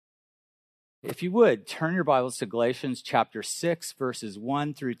If you would, turn your Bibles to Galatians chapter 6, verses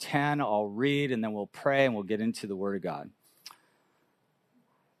 1 through 10. I'll read, and then we'll pray, and we'll get into the Word of God.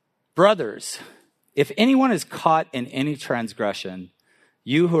 Brothers, if anyone is caught in any transgression,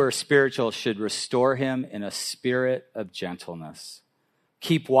 you who are spiritual should restore him in a spirit of gentleness.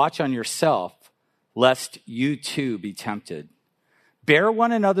 Keep watch on yourself, lest you too be tempted. Bear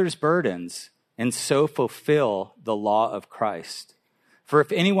one another's burdens, and so fulfill the law of Christ. For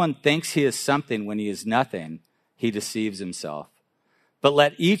if anyone thinks he is something when he is nothing, he deceives himself. But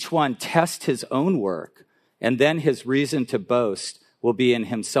let each one test his own work, and then his reason to boast will be in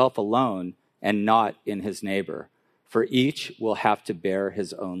himself alone and not in his neighbor, for each will have to bear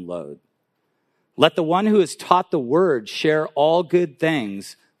his own load. Let the one who is taught the word share all good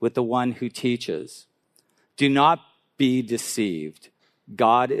things with the one who teaches. Do not be deceived.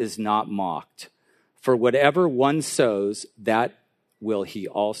 God is not mocked. For whatever one sows, that will he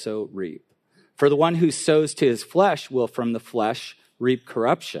also reap. For the one who sows to his flesh will from the flesh reap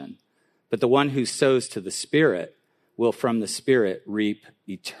corruption, but the one who sows to the Spirit will from the Spirit reap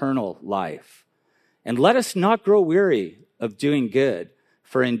eternal life. And let us not grow weary of doing good,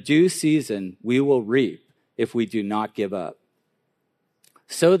 for in due season we will reap if we do not give up.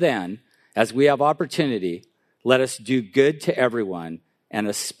 So then, as we have opportunity, let us do good to everyone, and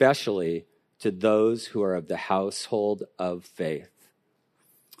especially to those who are of the household of faith.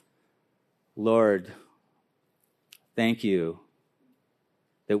 Lord, thank you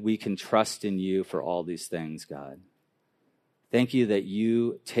that we can trust in you for all these things, God. Thank you that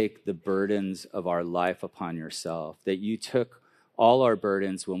you take the burdens of our life upon yourself, that you took all our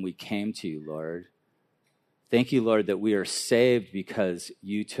burdens when we came to you, Lord. Thank you, Lord, that we are saved because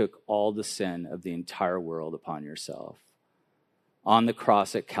you took all the sin of the entire world upon yourself on the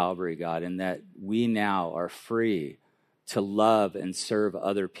cross at Calvary, God, and that we now are free to love and serve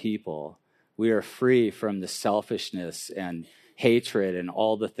other people. We are free from the selfishness and hatred and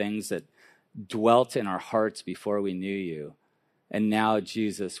all the things that dwelt in our hearts before we knew you. And now,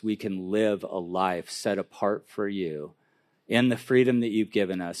 Jesus, we can live a life set apart for you in the freedom that you've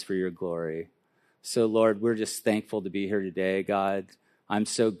given us for your glory. So, Lord, we're just thankful to be here today, God. I'm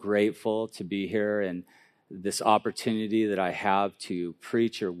so grateful to be here and this opportunity that I have to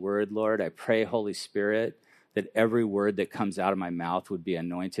preach your word, Lord. I pray, Holy Spirit, that every word that comes out of my mouth would be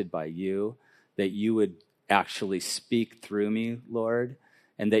anointed by you, that you would actually speak through me, Lord,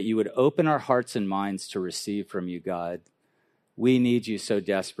 and that you would open our hearts and minds to receive from you, God. We need you so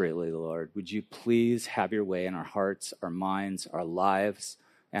desperately, Lord. Would you please have your way in our hearts, our minds, our lives,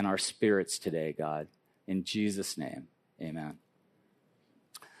 and our spirits today, God. In Jesus' name, amen.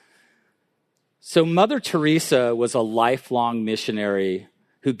 So Mother Teresa was a lifelong missionary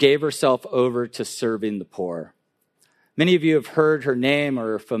who gave herself over to serving the poor. Many of you have heard her name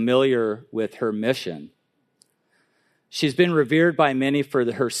or are familiar with her mission. She's been revered by many for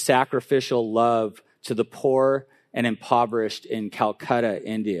her sacrificial love to the poor and impoverished in Calcutta,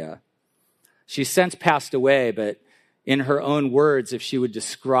 India. She's since passed away, but in her own words, if she would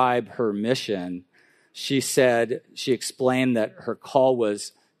describe her mission, she explained that her call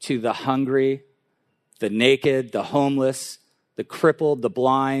was to the hungry, the naked, the homeless, the crippled, the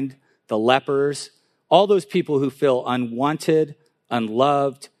blind, the lepers, all those people who feel unwanted,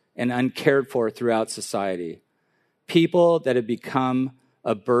 unloved, and uncared for throughout society. People that have become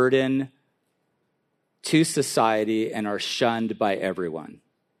a burden to society and are shunned by everyone.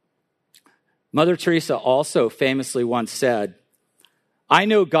 Mother Teresa also famously once said, "I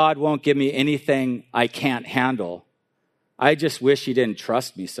know God won't give me anything I can't handle. I just wish he didn't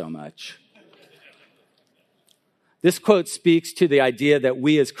trust me so much." This quote speaks to the idea that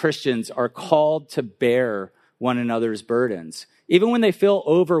we as Christians are called to bear one another's burdens, even when they feel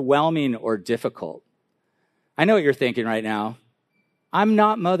overwhelming or difficult. I know what you're thinking right now. I'm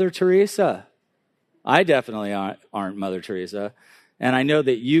not Mother Teresa. I definitely aren't Mother Teresa, and I know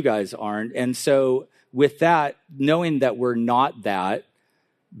that you guys aren't. And so with that, knowing that we're not that,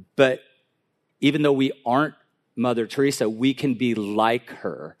 but even though we aren't Mother Teresa, we can be like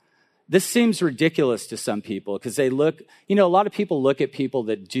her. This seems ridiculous to some people because they look, a lot of people look at people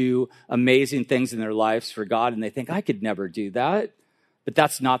that do amazing things in their lives for God and they think, I could never do that. But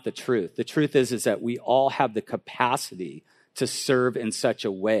that's not the truth. The truth is that we all have the capacity to serve in such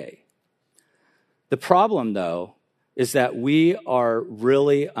a way. The problem, though, is that we are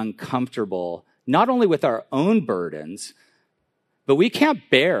really uncomfortable, not only with our own burdens, but we can't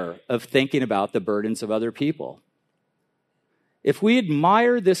bear of thinking about the burdens of other people. If we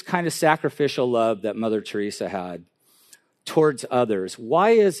admire this kind of sacrificial love that Mother Teresa had towards others,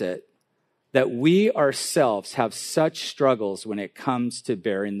 why is it that we ourselves have such struggles when it comes to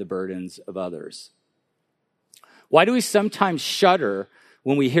bearing the burdens of others? Why do we sometimes shudder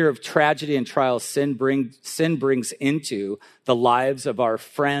when we hear of tragedy and trials sin brings into the lives of our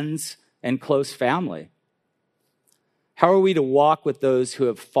friends and close family? How are we to walk with those who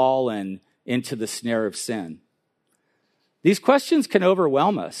have fallen into the snare of sin? These questions can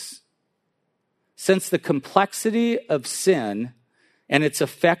overwhelm us, since the complexity of sin and its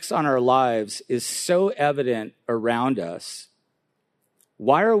effects on our lives is so evident around us.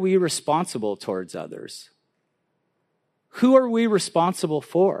 Why are we responsible towards others? Who are we responsible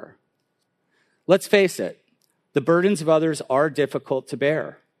for? Let's face it, the burdens of others are difficult to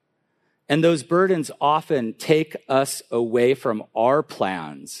bear. And those burdens often take us away from our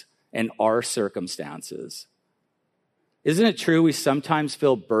plans and our circumstances. Isn't it true we sometimes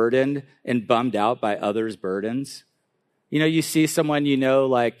feel burdened and bummed out by others' burdens? You know, you see someone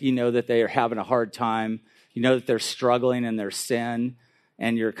that they are having a hard time, that they're struggling in their sin,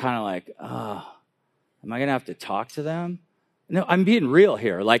 and you're kind of like, oh, am I going to have to talk to them? No, I'm being real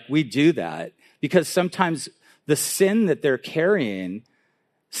here. Like, we do that because sometimes the sin that they're carrying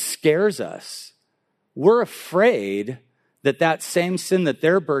scares us. We're afraid that same sin that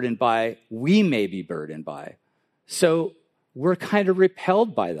they're burdened by, we may be burdened by. So we're kind of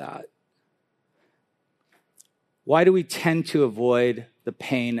repelled by that. Why do we tend to avoid the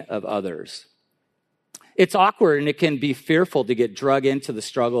pain of others? It's awkward and it can be fearful to get drug into the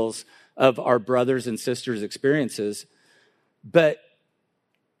struggles of our brothers and sisters' experiences. But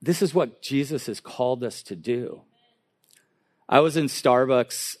this is what Jesus has called us to do. I was in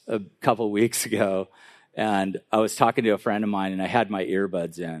Starbucks a couple weeks ago, and I was talking to a friend of mine, and I had my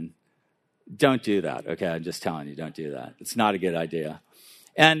earbuds in. Don't do that, okay? I'm just telling you, don't do that. It's not a good idea.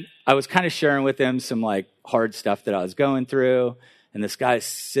 And I was kind of sharing with him some hard stuff that I was going through, and this guy's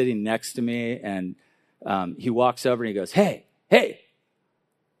sitting next to me, and he walks over and he goes, hey,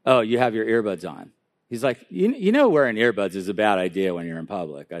 oh, you have your earbuds on. He's like, you know wearing earbuds is a bad idea when you're in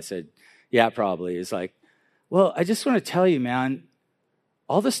public. I said, yeah, probably. He's like, well, I just want to tell you, man,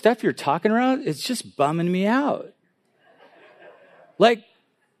 all the stuff you're talking about, it's just bumming me out.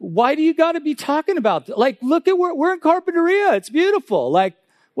 Why do you got to be talking about that? Look at we're in Carpinteria. It's beautiful.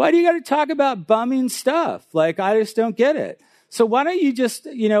 Why do you got to talk about bumming stuff? I just don't get it. So why don't you just,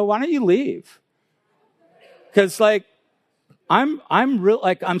 why don't you leave? Because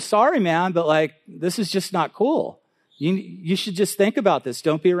I'm sorry, man, but this is just not cool. You should just think about this.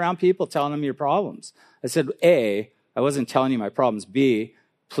 Don't be around people telling them your problems. I said, A, I wasn't telling you my problems. B,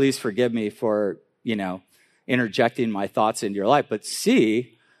 please forgive me for, interjecting my thoughts into your life. But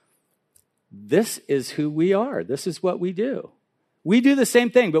C, this is who we are. This is what we do. We do the same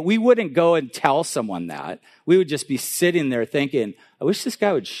thing, but we wouldn't go and tell someone that. We would just be sitting there thinking, I wish this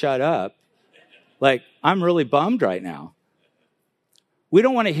guy would shut up. I'm really bummed right now. We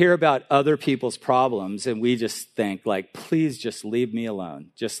don't want to hear about other people's problems, and we just think, please just leave me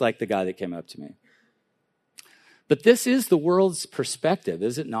alone, just like the guy that came up to me. But this is the world's perspective,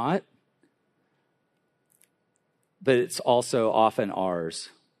 is it not? But it's also often ours.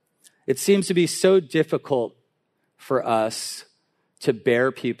 It seems to be so difficult for us to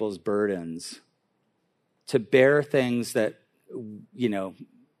bear people's burdens, to bear things that,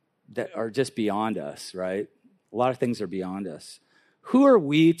 that are just beyond us, right? A lot of things are beyond us. Who are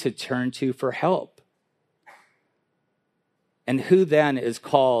we to turn to for help? And who then is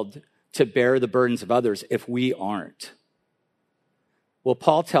called to bear the burdens of others if we aren't? Well,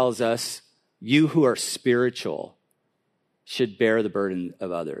 Paul tells us, you who are spiritual should bear the burden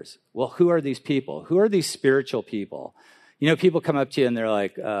of others. Well, who are these people? Who are these spiritual people? People come up to you and they're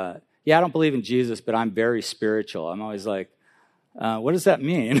like, yeah, I don't believe in Jesus, but I'm very spiritual. I'm always like, what does that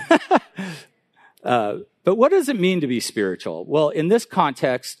mean? But what does it mean to be spiritual? Well, in this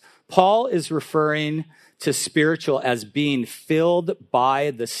context, Paul is referring to spiritual as being filled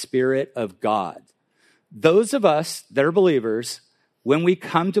by the Spirit of God. Those of us that are believers, when we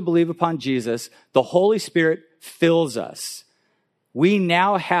come to believe upon Jesus, the Holy Spirit fills us. We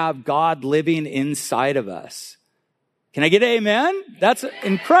now have God living inside of us. Can I get amen? That's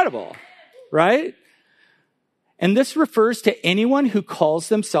incredible, right? And this refers to anyone who calls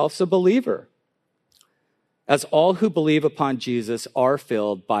themselves a believer, as all who believe upon Jesus are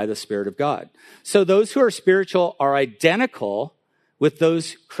filled by the Spirit of God. So those who are spiritual are identical with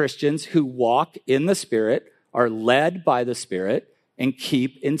those Christians who walk in the Spirit, are led by the Spirit, and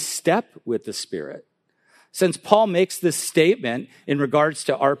keep in step with the Spirit. Since Paul makes this statement in regards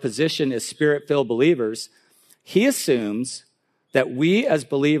to our position as Spirit-filled believers, he assumes that we as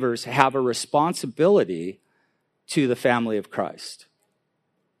believers have a responsibility to the family of Christ.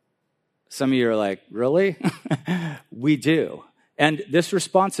 Some of you are like, really? We do. And this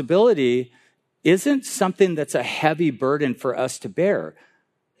responsibility isn't something that's a heavy burden for us to bear.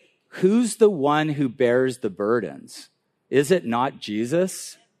 Who's the one who bears the burdens? Is it not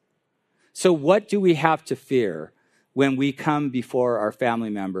Jesus? So what do we have to fear when we come before our family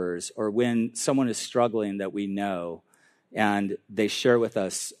members or when someone is struggling that we know and they share with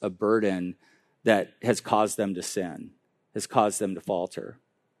us a burden that has caused them to sin, has caused them to falter?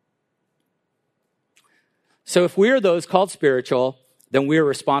 So if we are those called spiritual, then we are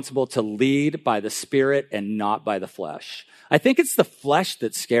responsible to lead by the Spirit and not by the flesh. I think it's the flesh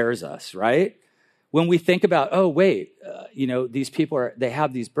that scares us, right? When we think about, oh, wait, these people they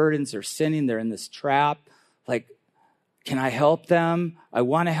have these burdens, they're sinning, they're in this trap. Like, can I help them? I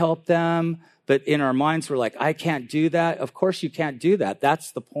want to help them. But in our minds, we're like, I can't do that. Of course you can't do that.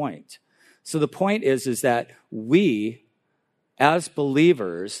 That's the point. So the point is that we, as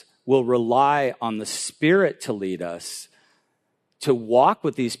believers, will rely on the Spirit to lead us, to walk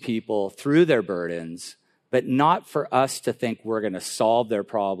with these people through their burdens, but not for us to think we're going to solve their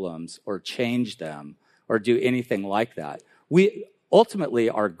problems or change them or do anything like that. Ultimately,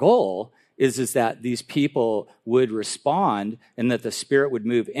 our goal is that these people would respond and that the Spirit would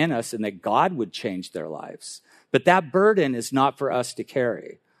move in us and that God would change their lives. But that burden is not for us to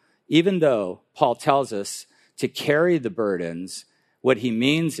carry. Even though Paul tells us to carry the burdens, what he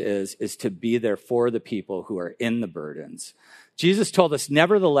means is to be there for the people who are in the burdens. Jesus told us,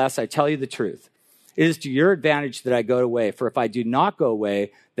 nevertheless, I tell you the truth. It is to your advantage that I go away, for if I do not go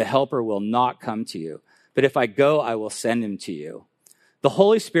away, the Helper will not come to you. But if I go, I will send him to you. The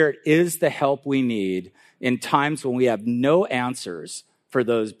Holy Spirit is the help we need in times when we have no answers for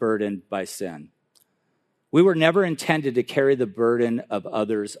those burdened by sin. We were never intended to carry the burden of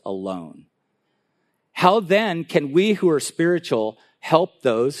others alone. How then can we who are spiritual help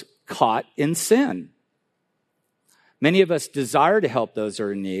those caught in sin? Many of us desire to help those who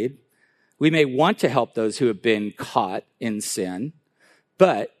are in need. We may want to help those who have been caught in sin,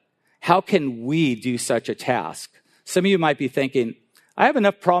 but how can we do such a task? Some of you might be thinking, I have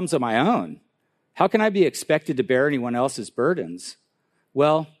enough problems of my own. How can I be expected to bear anyone else's burdens?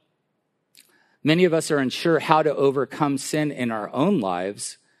 Well, many of us are unsure how to overcome sin in our own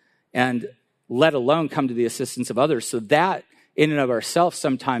lives and let alone come to the assistance of others. So that in and of ourselves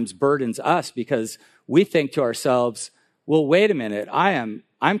sometimes burdens us because we think to ourselves, well, wait a minute, I'm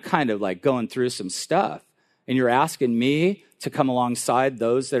kind of like going through some stuff. And you're asking me to come alongside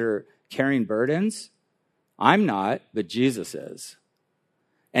those that are carrying burdens? I'm not, but Jesus is.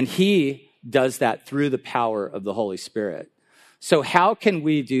 And he does that through the power of the Holy Spirit. So how can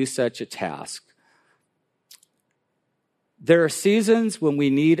we do such a task? There are seasons when we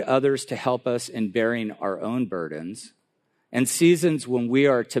need others to help us in bearing our own burdens, and seasons when we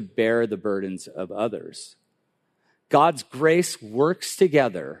are to bear the burdens of others. God's grace works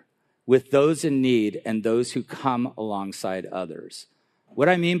together with those in need and those who come alongside others. What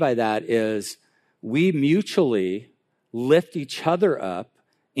I mean by that is we mutually lift each other up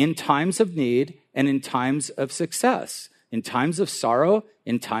in times of need and in times of success, in times of sorrow,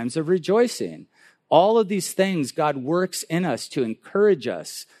 in times of rejoicing. All of these things God works in us to encourage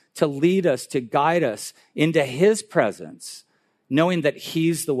us, to lead us, to guide us into his presence, knowing that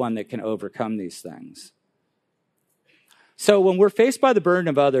he's the one that can overcome these things. So when we're faced by the burden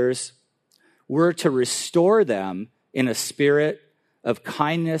of others, we're to restore them in a spirit of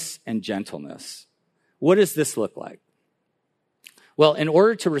kindness and gentleness. What does this look like? Well, in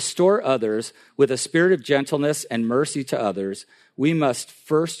order to restore others with a spirit of gentleness and mercy to others, we must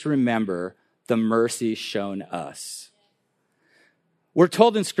first remember the mercy shown us. We're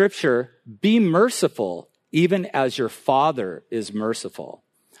told in Scripture, be merciful even as your Father is merciful.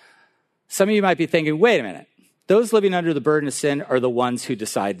 Some of you might be thinking, wait a minute. Those living under the burden of sin are the ones who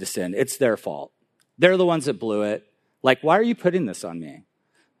decide to sin. It's their fault. They're the ones that blew it. Like, why are you putting this on me?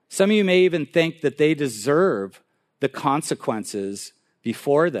 Some of you may even think that they deserve the consequences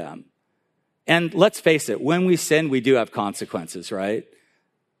before them. And let's face it, when we sin, we do have consequences, right?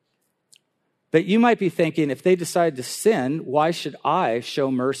 But you might be thinking, if they decide to sin, why should I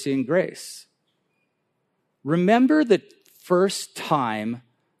show mercy and grace? Remember the first time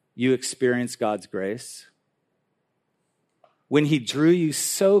you experienced God's grace? When he drew you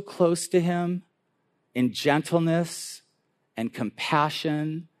so close to him in gentleness and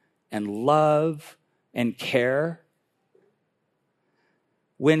compassion and love and care?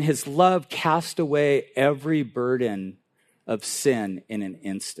 When his love cast away every burden of sin in an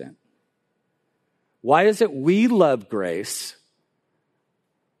instant. Why is it we love grace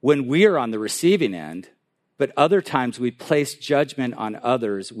when we are on the receiving end, but other times we place judgment on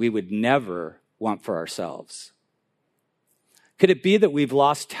others we would never want for ourselves. Could it be that we've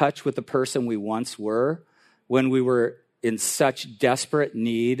lost touch with the person we once were when we were in such desperate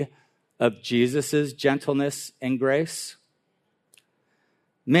need of Jesus' gentleness and grace?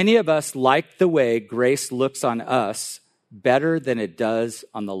 Many of us like the way grace looks on us better than it does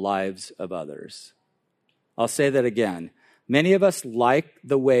on the lives of others. I'll say that again. Many of us like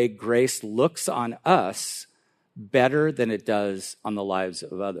the way grace looks on us better than it does on the lives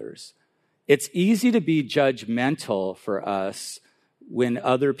of others. It's easy to be judgmental for us when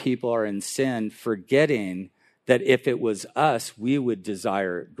other people are in sin, forgetting that if it was us, we would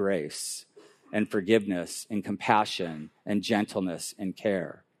desire grace and forgiveness and compassion and gentleness and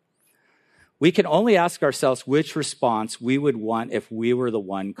care. We can only ask ourselves which response we would want if we were the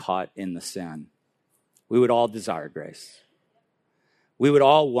one caught in the sin. We would all desire grace. We would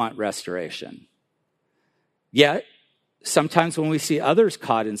all want restoration. Yet, sometimes when we see others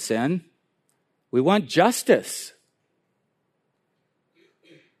caught in sin, we want justice.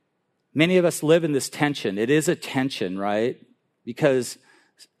 Many of us live in this tension. It is a tension, right? Because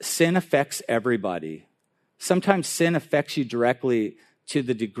sin affects everybody. Sometimes sin affects you directly to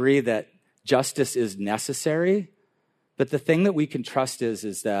the degree that justice is necessary. But the thing that we can trust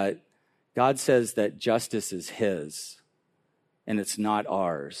is that God says that justice is his and it's not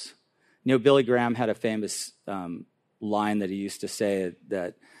ours. You know, Billy Graham had a famous line that he used to say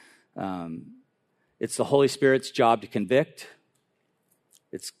that it's the Holy Spirit's job to convict.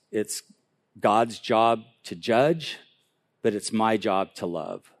 It's God's job to judge, but it's my job to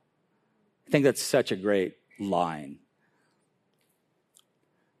love. I think that's such a great line.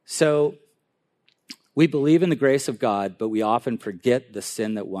 So we believe in the grace of God, but we often forget the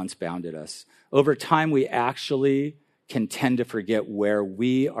sin that once bounded us. Over time, we actually can tend to forget where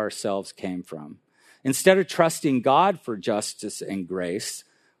we ourselves came from. Instead of trusting God for justice and grace,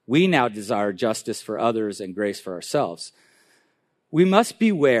 we now desire justice for others and grace for ourselves. We must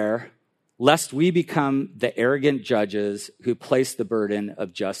beware lest we become the arrogant judges who place the burden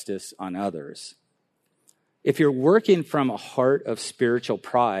of justice on others. If you're working from a heart of spiritual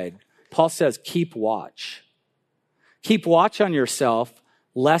pride, Paul says, keep watch. Keep watch on yourself,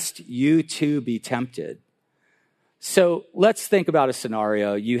 lest you too be tempted. So let's think about a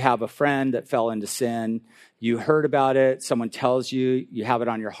scenario. You have a friend that fell into sin. You heard about it. Someone tells you, you have it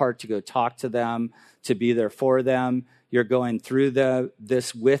on your heart to go talk to them, to be there for them. You're going through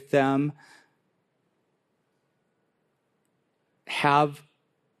this with them.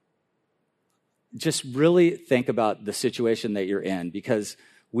 Just really think about the situation that you're in, because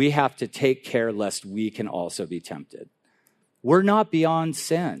we have to take care lest we can also be tempted. We're not beyond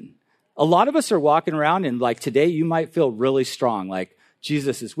sin. A lot of us are walking around and like today you might feel really strong, like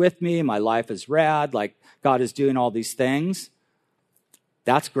Jesus is with me, my life is rad, like God is doing all these things.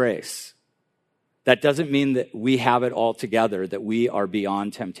 That's grace. That doesn't mean that we have it all together, that we are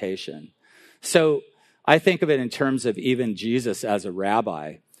beyond temptation. So I think of it in terms of even Jesus as a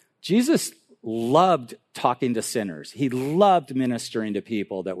rabbi. Jesus loved talking to sinners. He loved ministering to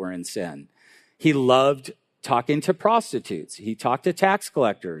people that were in sin. He loved talking to prostitutes. He talked to tax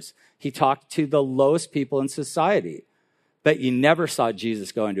collectors. He talked to the lowest people in society. But you never saw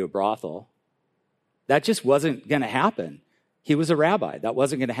Jesus go into a brothel. That just wasn't going to happen. He was a rabbi. That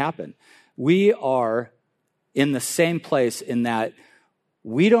wasn't going to happen. We are in the same place in that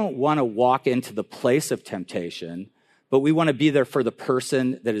we don't want to walk into the place of temptation, but we want to be there for the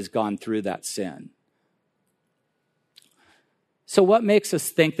person that has gone through that sin. So what makes us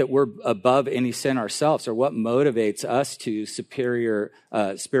think that we're above any sin ourselves, or what motivates us to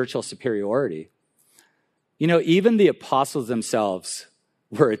spiritual superiority? You know, even the apostles themselves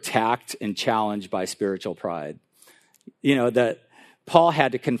were attacked and challenged by spiritual pride. You know, that Paul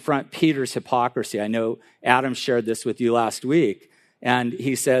had to confront Peter's hypocrisy. I know Adam shared this with you last week. And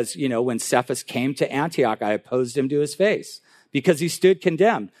he says, you know, when Cephas came to Antioch, I opposed him to his face because he stood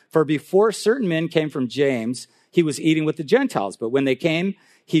condemned. For before certain men came from James, he was eating with the Gentiles. But when they came,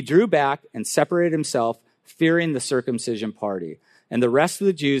 he drew back and separated himself, fearing the circumcision party. And the rest of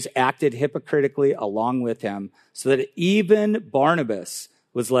the Jews acted hypocritically along with him, so that even Barnabas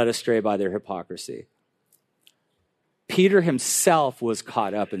was led astray by their hypocrisy. Peter himself was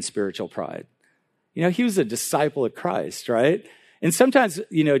caught up in spiritual pride. You know, he was a disciple of Christ, right? And sometimes,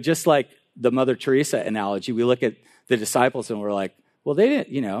 you know, just like the Mother Teresa analogy, we look at the disciples and we're like, well, they didn't,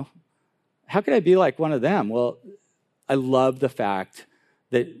 you know, how could I be like one of them? Well, I love the fact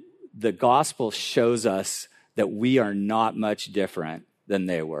that the gospel shows us that we are not much different than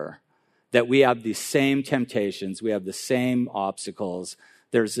they were, that we have the same temptations, we have the same obstacles,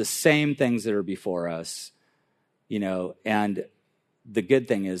 there's the same things that are before us. and the good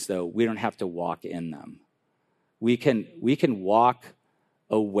thing is, though, we don't have to walk in them. We can walk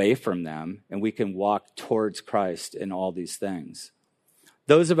away from them, and we can walk towards Christ in all these things.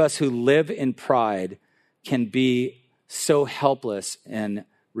 Those of us who live in pride can be so helpless in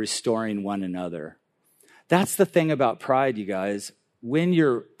restoring one another. That's the thing about pride, you guys. When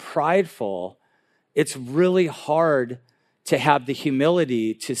you're prideful, it's really hard to have the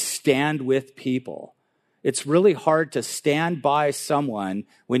humility to stand with people. It's really hard to stand by someone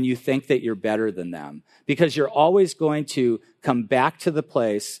when you think that you're better than them, because you're always going to come back to the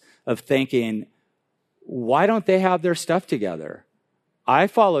place of thinking, why don't they have their stuff together? I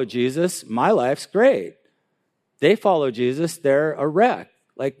follow Jesus. My life's great. They follow Jesus. They're a wreck.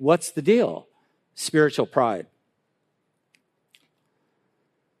 Like, what's the deal? Spiritual pride.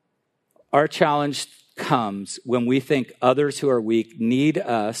 Our challenge comes when we think others who are weak need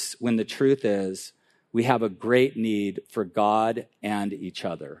us, when the truth is we have a great need for God and each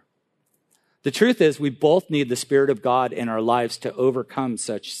other. The truth is we both need the Spirit of God in our lives to overcome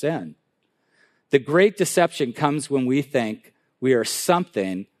such sin. The great deception comes when we think we are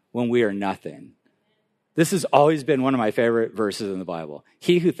something when we are nothing. This has always been one of my favorite verses in the Bible.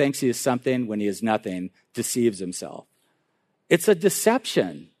 He who thinks he is something when he is nothing deceives himself. It's a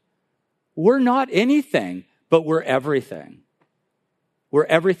deception. We're not anything, but we're everything. We're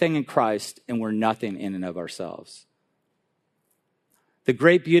everything in Christ, and we're nothing in and of ourselves. The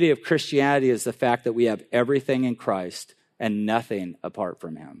great beauty of Christianity is the fact that we have everything in Christ and nothing apart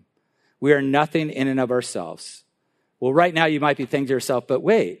from him. We are nothing in and of ourselves. Well, right now you might be thinking to yourself, but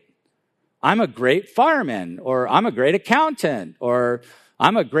wait, I'm a great fireman, or I'm a great accountant, or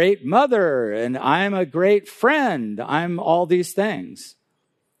I'm a great mother, and I'm a great friend. I'm all these things.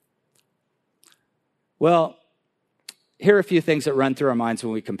 Well, here are a few things that run through our minds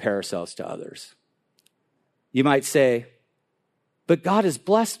when we compare ourselves to others. You might say, but God has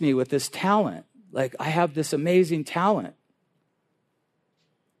blessed me with this talent. Like, I have this amazing talent.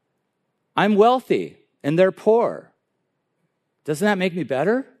 I'm wealthy and they're poor. Doesn't that make me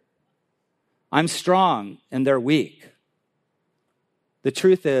better? I'm strong and they're weak. The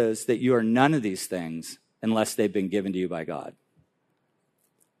truth is that you are none of these things unless they've been given to you by God.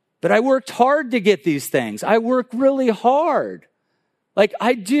 But I worked hard to get these things. I worked really hard. Like,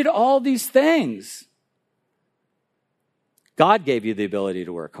 I did all these things. God gave you the ability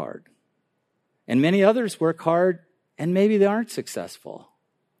to work hard. And many others work hard and maybe they aren't successful.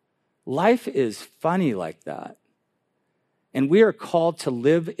 Life is funny like that. And we are called to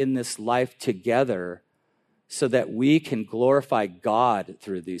live in this life together so that we can glorify God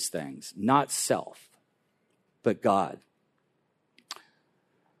through these things. Not self, but God.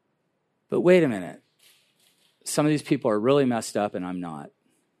 But wait a minute. Some of these people are really messed up and I'm not.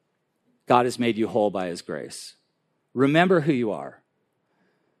 God has made you whole by his grace. Remember who you are.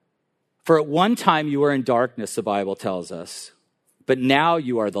 For at one time you were in darkness, the Bible tells us, but now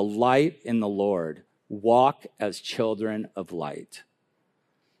you are the light in the Lord. Walk as children of light.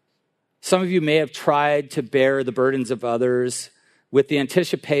 Some of you may have tried to bear the burdens of others with the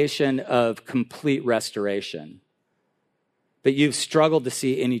anticipation of complete restoration, but you've struggled to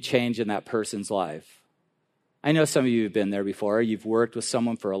see any change in that person's life. I know some of you have been there before. You've worked with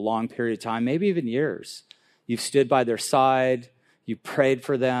someone for a long period of time, maybe even years. You've stood by their side, you prayed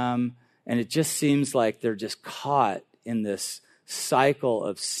for them, and it just seems like they're just caught in this cycle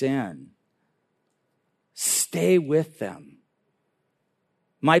of sin. Stay with them.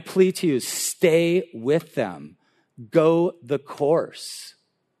 My plea to you is stay with them. Go the course.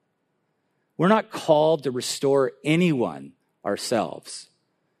 We're not called to restore anyone ourselves.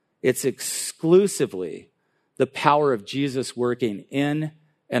 It's exclusively the power of Jesus working in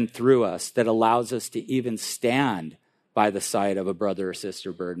and through us that allows us to even stand by the side of a brother or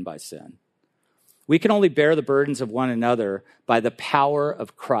sister burdened by sin. We can only bear the burdens of one another by the power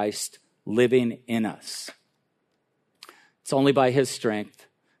of Christ living in us. It's only by his strength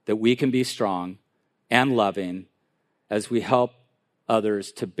that we can be strong and loving as we help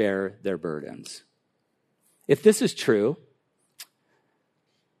others to bear their burdens. If this is true,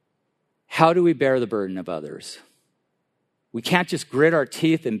 how do we bear the burden of others? We can't just grit our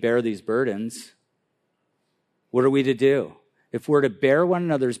teeth and bear these burdens. What are we to do? If we're to bear one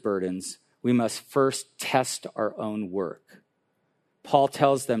another's burdens, we must first test our own work. Paul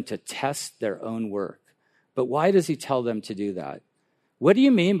tells them to test their own work. But why does he tell them to do that? What do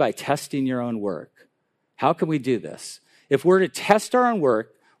you mean by testing your own work? How can we do this? If we're to test our own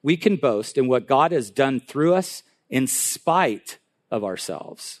work, we can boast in what God has done through us in spite of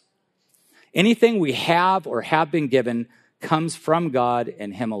ourselves. Anything we have or have been given comes from God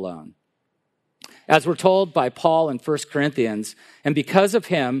and him alone. As we're told by Paul in 1 Corinthians, and because of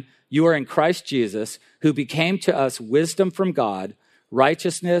him, you are in Christ Jesus, who became to us wisdom from God,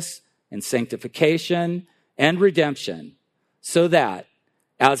 righteousness and sanctification and redemption, so that,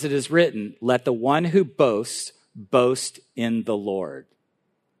 as it is written, let the one who boasts, boast in the Lord.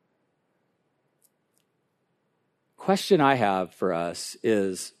 Question I have for us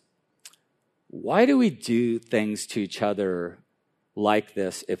is, why do we do things to each other like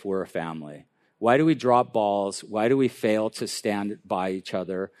this if we're a family? Why do we drop balls? Why do we fail to stand by each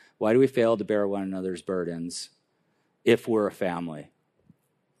other? Why do we fail to bear one another's burdens if we're a family?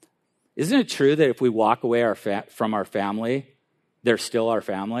 Isn't it true that if we walk away from our family, they're still our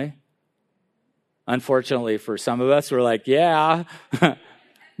family? Unfortunately, for some of us, we're like, yeah,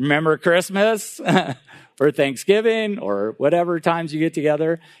 remember Christmas or Thanksgiving or whatever times you get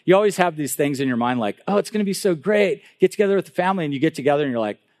together? You always have these things in your mind like, oh, it's going to be so great. Get together with the family, and you get together and you're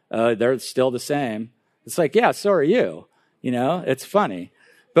like, they're still the same. It's like, yeah, so are you. You know, it's funny.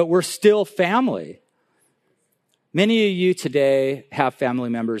 But we're still family. Many of you today have family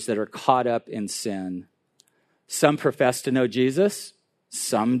members that are caught up in sin. Some profess to know Jesus.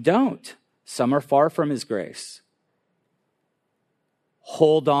 Some don't. Some are far from his grace.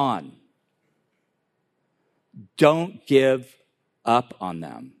 Hold on. Don't give up on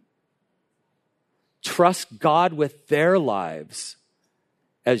them. Trust God with their lives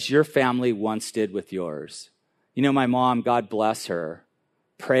as your family once did with yours. You know, my mom, God bless her,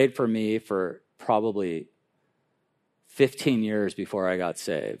 prayed for me for probably 15 years before I got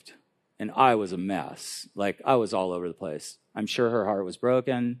saved. And I was a mess. Like, I was all over the place. I'm sure her heart was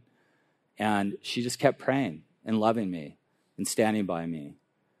broken. And she just kept praying and loving me and standing by me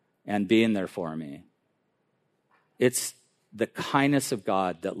and being there for me. It's the kindness of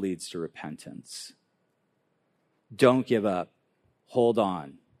God that leads to repentance. Don't give up. Hold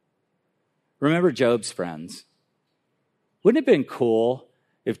on. Remember Job's friends. Wouldn't it have been cool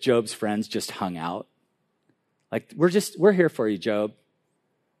if Job's friends just hung out? Like, we're here for you, Job.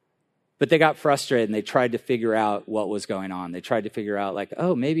 But they got frustrated and they tried to figure out what was going on. They tried to figure out like,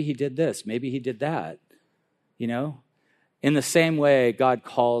 oh, maybe he did this. Maybe he did that. You know? In the same way, God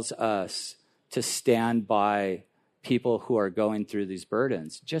calls us to stand by people who are going through these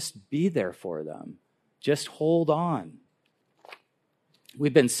burdens. Just be there for them. Just hold on.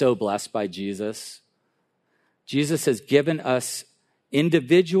 We've been so blessed by Jesus. Jesus has given us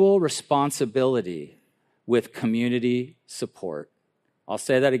individual responsibility with community support. I'll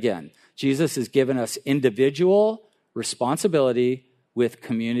say that again. Jesus has given us individual responsibility with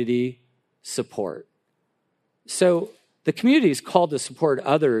community support. So the community is called to support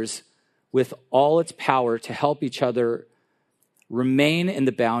others with all its power to help each other remain in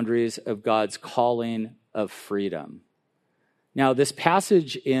the boundaries of God's calling of freedom. Now, this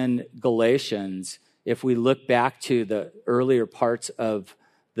passage in Galatians, if we look back to the earlier parts of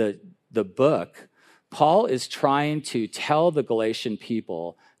the book, Paul is trying to tell the Galatian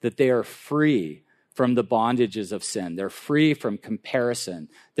people that they are free from the bondages of sin. They're free from comparison.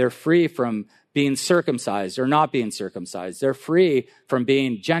 They're free from being circumcised or not being circumcised. They're free from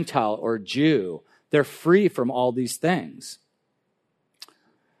being Gentile or Jew. They're free from all these things.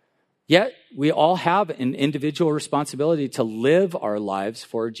 Yet, we all have an individual responsibility to live our lives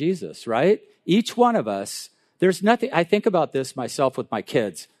for Jesus, right? Each one of us, there's nothing, I think about this myself with my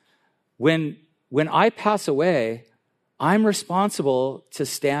kids. When I pass away, I'm responsible to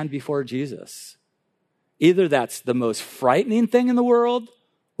stand before Jesus. Either that's the most frightening thing in the world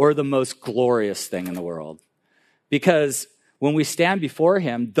or the most glorious thing in the world. Because when we stand before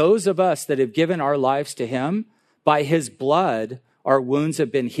him, those of us that have given our lives to him, by his blood, our wounds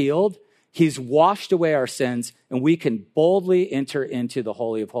have been healed. He's washed away our sins, and we can boldly enter into the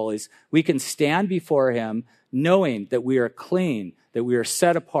Holy of Holies. We can stand before him knowing that we are clean, that we are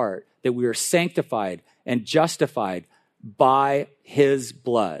set apart, that we are sanctified and justified by his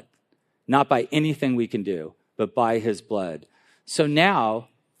blood. Not by anything we can do, but by his blood. So now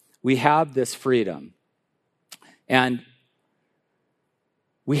we have this freedom. And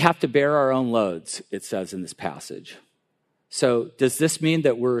we have to bear our own loads, it says in this passage. So does this mean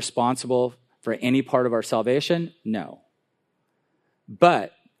that we're responsible for any part of our salvation? No.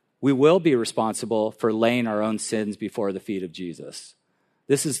 But we will be responsible for laying our own sins before the feet of Jesus.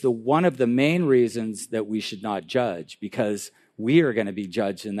 This is one of the main reasons that we should not judge, because we are going to be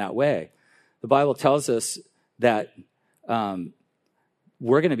judged in that way. The Bible tells us that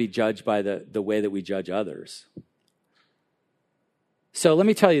we're going to be judged by the way that we judge others. So let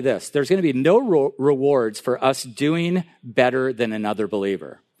me tell you this. There's going to be no rewards for us doing better than another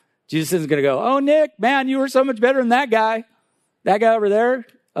believer. Jesus isn't going to go, oh, Nick, man, you were so much better than that guy. That guy over there,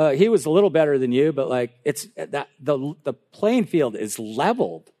 He was a little better than you, but like it's that the playing field is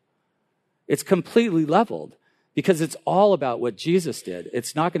leveled. It's completely leveled because it's all about what Jesus did.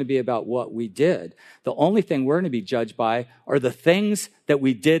 It's not going to be about what we did. The only thing we're going to be judged by are the things that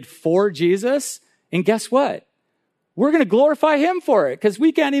we did for Jesus. And guess what? We're going to glorify him for it because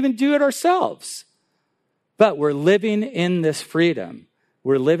we can't even do it ourselves. But we're living in this freedom.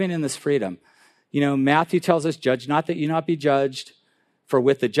 We're living in this freedom. You know, Matthew tells us, judge not that you not be judged. For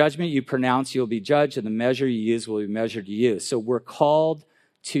with the judgment you pronounce, you'll be judged, and the measure you use will be measured to you. So we're called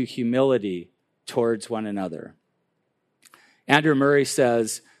to humility towards one another. Andrew Murray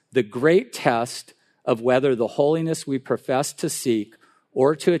says, the great test of whether the holiness we profess to seek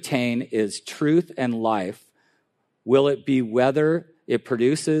or to attain is truth and life, will it be whether it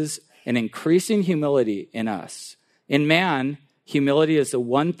produces an increasing humility in us. In man, humility is the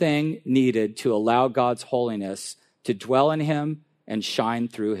one thing needed to allow God's holiness to dwell in him and shine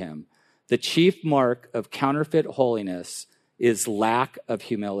through him. The chief mark of counterfeit holiness is lack of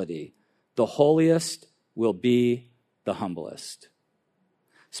humility. The holiest will be the humblest.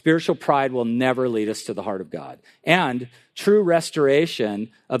 Spiritual pride will never lead us to the heart of God. And true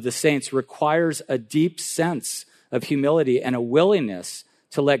restoration of the saints requires a deep sense of humility and a willingness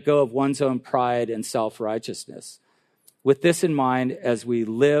to let go of one's own pride and self-righteousness. With this in mind, as we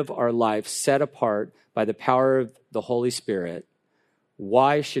live our life set apart by the power of the Holy Spirit,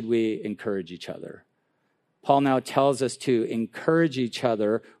 why should we encourage each other? Paul now tells us to encourage each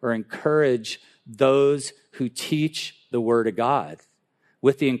other or encourage those who teach the Word of God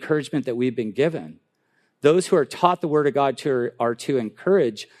with the encouragement that we've been given. Those who are taught the Word of God are to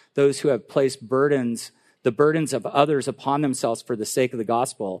encourage those who have placed the burdens of others upon themselves for the sake of the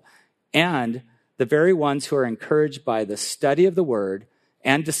gospel, and the very ones who are encouraged by the study of the Word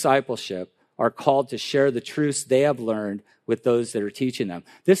and discipleship are called to share the truths they have learned with those that are teaching them.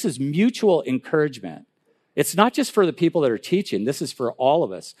 This is mutual encouragement. It's not just for the people that are teaching. This is for all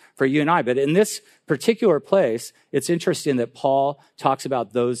of us, for you and I. But in this particular place, it's interesting that Paul talks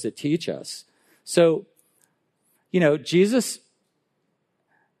about those that teach us. So, you know, Jesus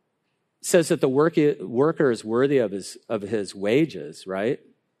says that the worker is worthy of his wages, right?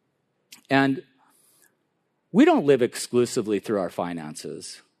 And we don't live exclusively through our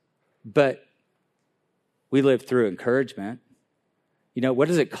finances, but we live through encouragement. You know, what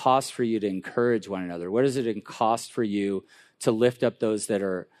does it cost for you to encourage one another? What does it cost for you to lift up those that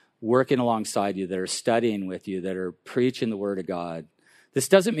are working alongside you, that are studying with you, that are preaching the Word of God? This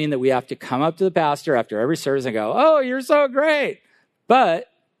doesn't mean that we have to come up to the pastor after every service and go, "Oh, you're so great." But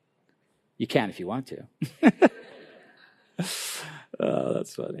you can if you want to. Oh,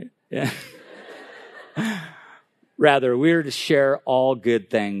 that's funny. Yeah. Rather, we're to share all good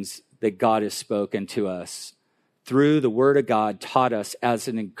things that God has spoken to us through the Word of God, taught us as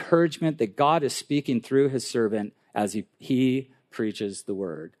an encouragement that God is speaking through his servant as he preaches the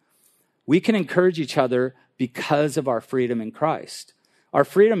Word. We can encourage each other because of our freedom in Christ. Our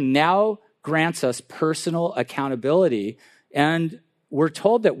freedom now grants us personal accountability, and we're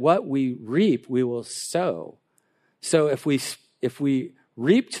told that what we reap, we will sow. So if we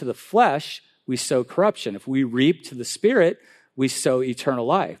reap to the flesh, we sow corruption. If we reap to the Spirit, we sow eternal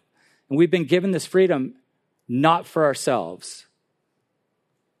life. And we've been given this freedom not for ourselves.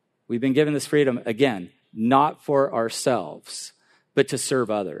 We've been given this freedom, again, not for ourselves, but to serve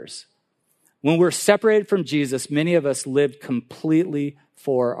others. When we're separated from Jesus, many of us lived completely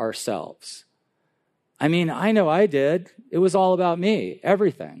for ourselves. I mean, I know I did. It was all about me,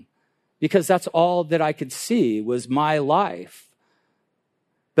 everything, because that's all that I could see was my life.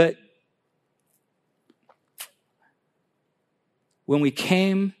 But when we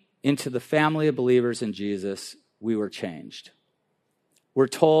came into the family of believers in Jesus, we were changed. We're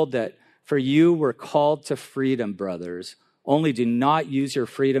told that for you were called to freedom, brothers. Only do not use your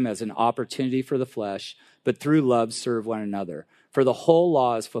freedom as an opportunity for the flesh, but through love serve one another. For the whole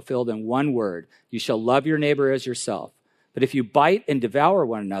law is fulfilled in one word: you shall love your neighbor as yourself. But if you bite and devour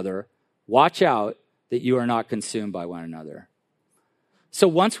one another, watch out that you are not consumed by one another. So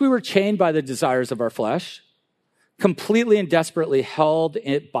once we were chained by the desires of our flesh, completely and desperately held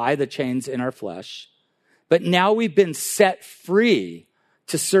by the chains in our flesh, but now we've been set free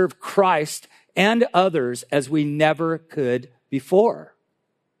to serve Christ and others as we never could before.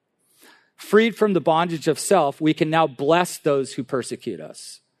 Freed from the bondage of self, we can now bless those who persecute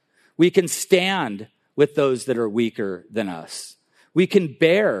us. We can stand with those that are weaker than us. We can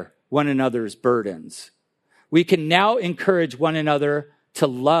bear one another's burdens. We can now encourage one another to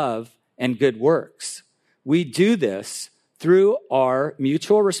love and good works. We do this through our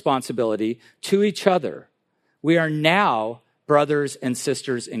mutual responsibility to each other. We are now brothers and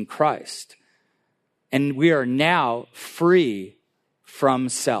sisters in Christ. And we are now free from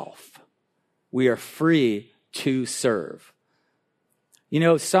self. We are free to serve. You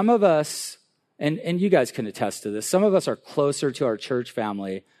know, some of us, and you guys can attest to this, some of us are closer to our church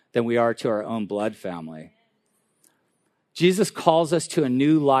family than we are to our own blood family. Jesus calls us to a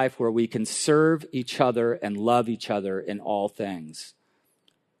new life where we can serve each other and love each other in all things.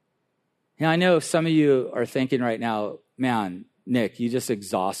 You know, I know some of you are thinking right now, man, Nick, you just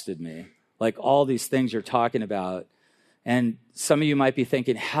exhausted me. Like all these things you're talking about. And some of you might be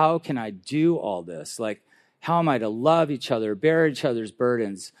thinking, how can I do all this? Like, how am I to love each other, bear each other's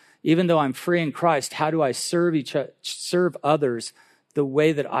burdens? Even though I'm free in Christ, how do I serve others the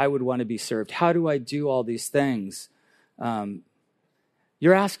way that I would want to be served? How do I do all these things?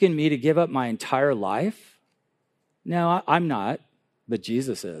 You're asking me to give up my entire life? No, I'm not, but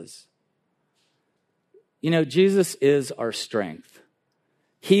Jesus is. You know, Jesus is our strength.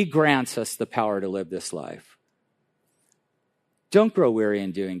 He grants us the power to live this life. Don't grow weary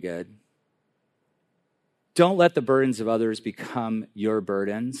in doing good. Don't let the burdens of others become your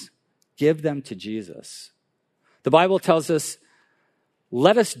burdens. Give them to Jesus. The Bible tells us,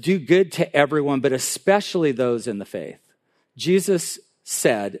 let us do good to everyone, but especially those in the faith. Jesus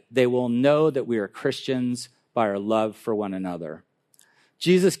said, they will know that we are Christians by our love for one another.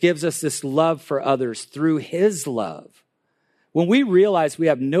 Jesus gives us this love for others through his love. When we realize we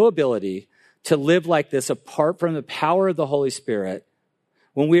have no ability to live like this apart from the power of the Holy Spirit,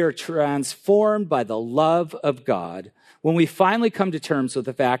 when we are transformed by the love of God, when we finally come to terms with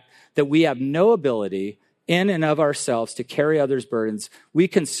the fact that we have no ability in and of ourselves to carry others' burdens, we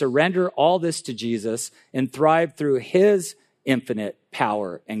can surrender all this to Jesus and thrive through his infinite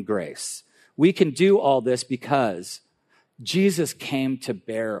power and grace. We can do all this because Jesus came to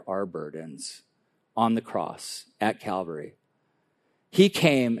bear our burdens on the cross at Calvary. He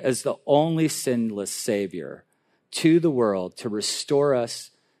came as the only sinless Savior to the world to restore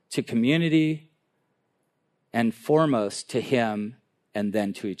us to community and foremost to him and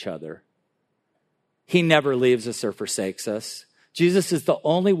then to each other. He never leaves us or forsakes us. Jesus is the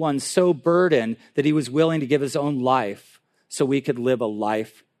only one so burdened that he was willing to give his own life so we could live a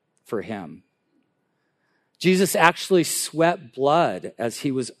life for him. Jesus actually sweat blood as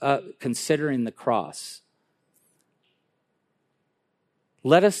he was considering the cross.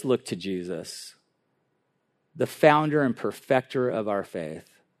 Let us look to Jesus, the founder and perfecter of our faith,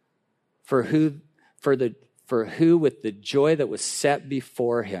 for who with the joy that was set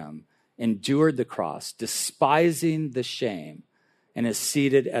before him endured the cross, despising the shame, and is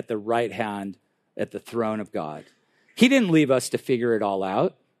seated at the right hand at the throne of God. He didn't leave us to figure it all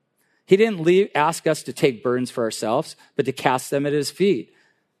out. He didn't ask us to take burdens for ourselves, but to cast them at his feet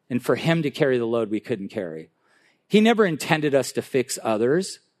and for him to carry the load we couldn't carry. He never intended us to fix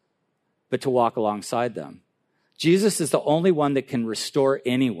others, but to walk alongside them. Jesus is the only one that can restore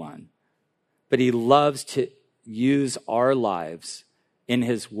anyone, but he loves to use our lives in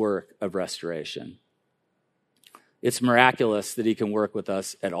his work of restoration. It's miraculous that he can work with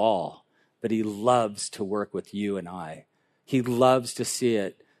us at all, but he loves to work with you and I. He loves to see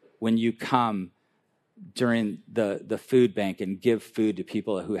it when you come during the food bank and give food to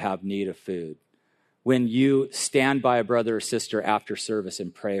people who have need of food. When you stand by a brother or sister after service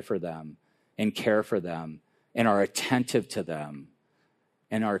and pray for them and care for them and are attentive to them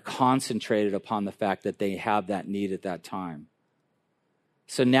and are concentrated upon the fact that they have that need at that time.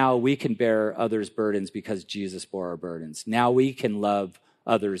 So now we can bear others' burdens because Jesus bore our burdens. Now we can love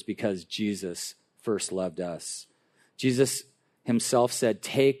others because Jesus first loved us. Jesus himself said,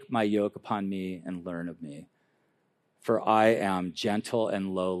 "Take my yoke upon me and learn of me, for I am gentle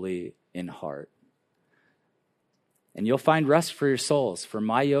and lowly in heart. And you'll find rest for your souls, for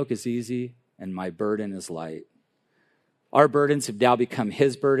my yoke is easy and my burden is light." Our burdens have now become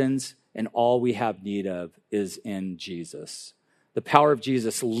his burdens, and all we have need of is in Jesus. The power of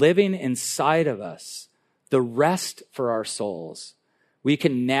Jesus living inside of us, the rest for our souls. We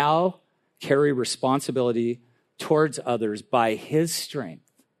can now carry responsibility towards others by his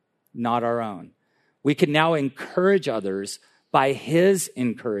strength, not our own. We can now encourage others by his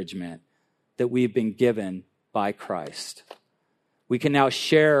encouragement that we've been given by Christ. We can now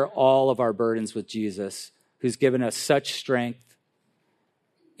share all of our burdens with Jesus, who's given us such strength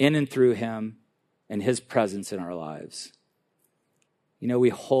in and through him and his presence in our lives. You know, we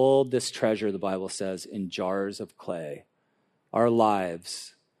hold this treasure, the Bible says, in jars of clay. Our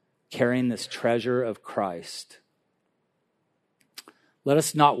lives, carrying this treasure of Christ. Let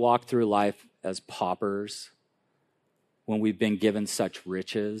us not walk through life as paupers when we've been given such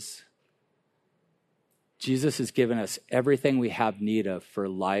riches. Jesus has given us everything we have need of for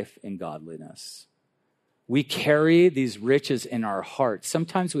life and godliness. We carry these riches in our hearts.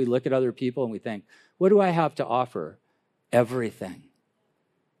 Sometimes we look at other people and we think, what do I have to offer? Everything.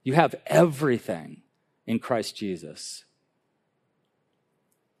 You have everything in Christ Jesus.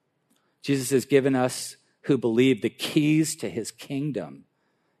 Jesus has given us who believe the keys to his kingdom,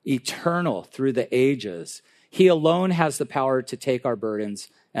 eternal through the ages. He alone has the power to take our burdens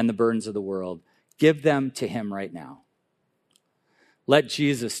and the burdens of the world. Give them to him right now. Let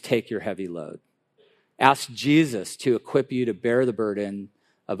Jesus take your heavy load. Ask Jesus to equip you to bear the burden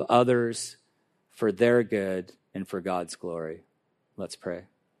of others for their good and for God's glory. Let's pray.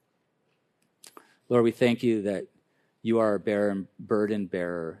 Lord, we thank you that you are a burden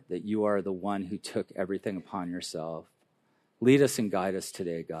bearer, that you are the one who took everything upon yourself. Lead us and guide us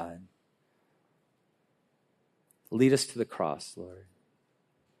today, God. Lead us to the cross, Lord.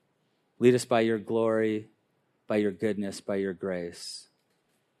 Lead us by your glory, by your goodness, by your grace.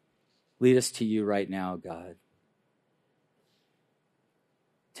 Lead us to you right now, God.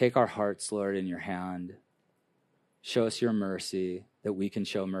 Take our hearts, Lord, in your hand. Show us your mercy, that we can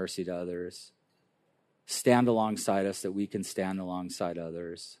show mercy to others. Stand alongside us, that we can stand alongside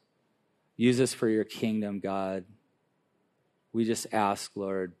others. Use us for your kingdom, God. We just ask,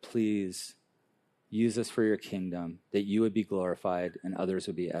 Lord, please use us for your kingdom, that you would be glorified and others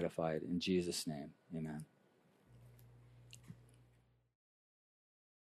would be edified. In Jesus' name, amen.